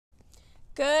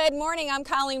Good morning, I'm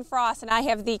Colleen Frost and I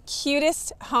have the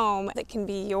cutest home that can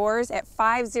be yours at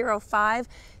 505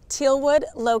 Tealwood,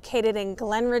 located in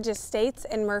Glenridge Estates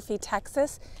in Murphy,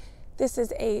 Texas. This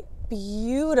is a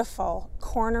beautiful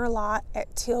corner lot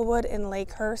at Tealwood in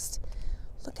Lakehurst.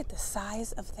 Look at the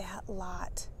size of that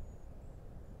lot.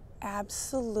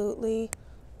 Absolutely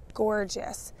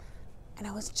gorgeous. And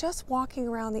I was just walking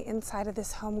around the inside of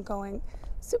this home going,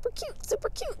 super cute, super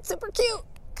cute, super cute,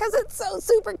 because it's so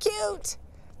super cute.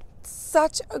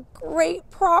 Such a great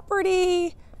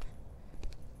property.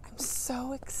 I'm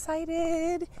so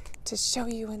excited to show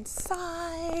you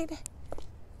inside.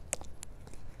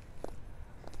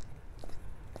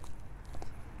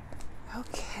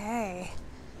 Okay,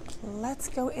 let's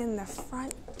go in the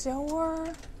front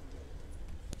door.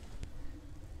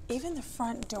 Even the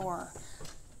front door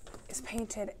is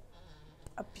painted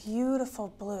a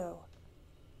beautiful blue.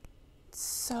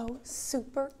 So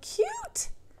super cute.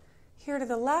 Here to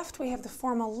the left, we have the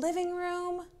formal living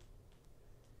room.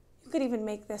 You could even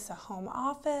make this a home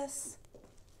office.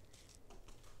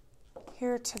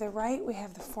 Here to the right, we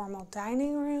have the formal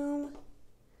dining room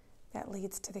that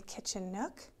leads to the kitchen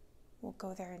nook. We'll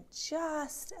go there in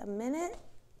just a minute.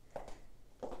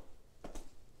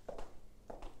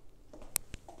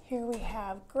 Here we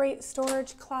have great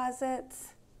storage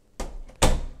closets.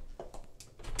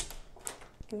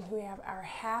 And we have our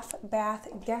half bath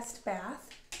guest bath.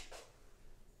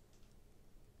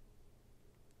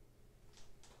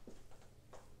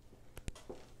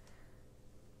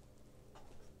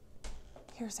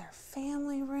 Here's our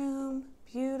family room,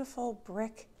 beautiful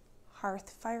brick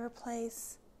hearth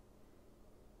fireplace.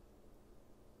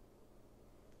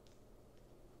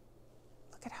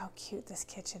 Look at how cute this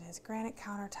kitchen is. Granite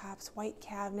countertops, white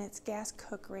cabinets, gas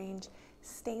cook range,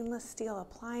 stainless steel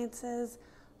appliances,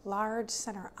 large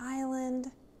center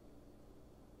island.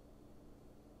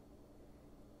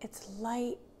 It's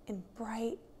light and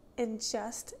bright and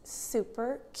just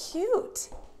super cute.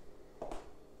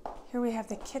 Here we have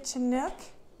the kitchen nook,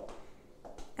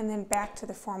 and then back to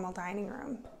the formal dining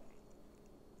room.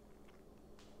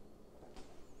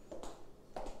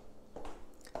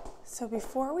 So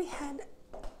before we head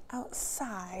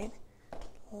outside,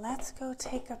 let's go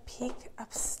take a peek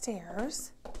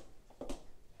upstairs.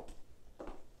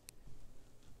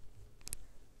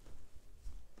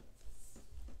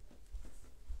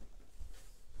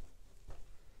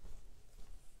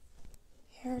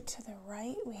 Here to the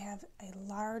right, we have a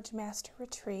large master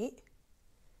retreat.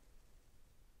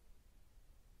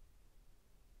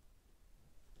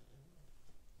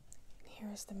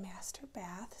 Here's the master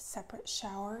bath, separate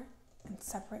shower and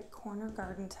separate corner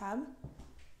garden tub.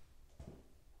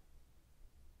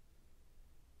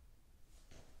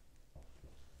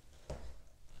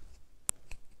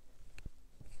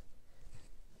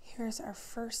 Here's our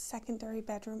first secondary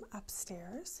bedroom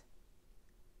upstairs.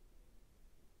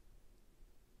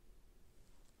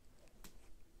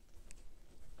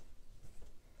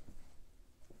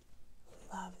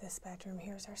 Love this bedroom.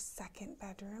 Here's our second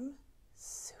bedroom.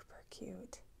 Super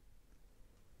cute.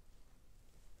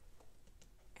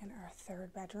 And our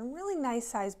third bedroom. Really nice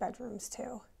sized bedrooms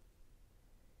too.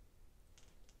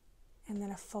 And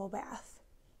then a full bath.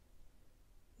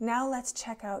 Now let's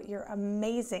check out your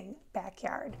amazing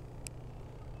backyard.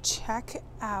 Check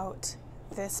out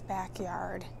this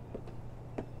backyard.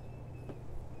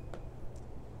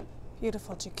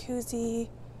 Beautiful jacuzzi,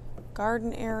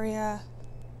 garden area.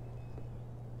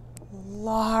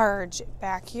 Large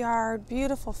backyard,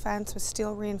 beautiful fence with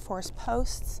steel reinforced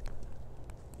posts.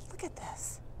 Look at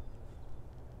this.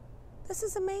 This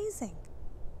is amazing.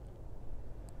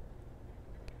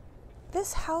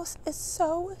 This house is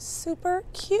so super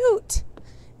cute.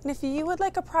 And if you would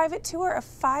like a private tour of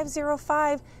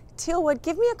 505 Tealwood,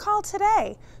 give me a call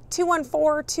today,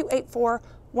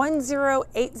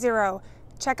 214-284-1080.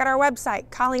 Check out our website,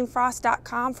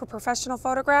 ColleenFrost.com, for professional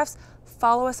photographs.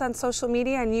 Follow us on social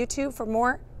media and YouTube for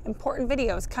more important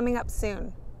videos coming up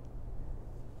soon.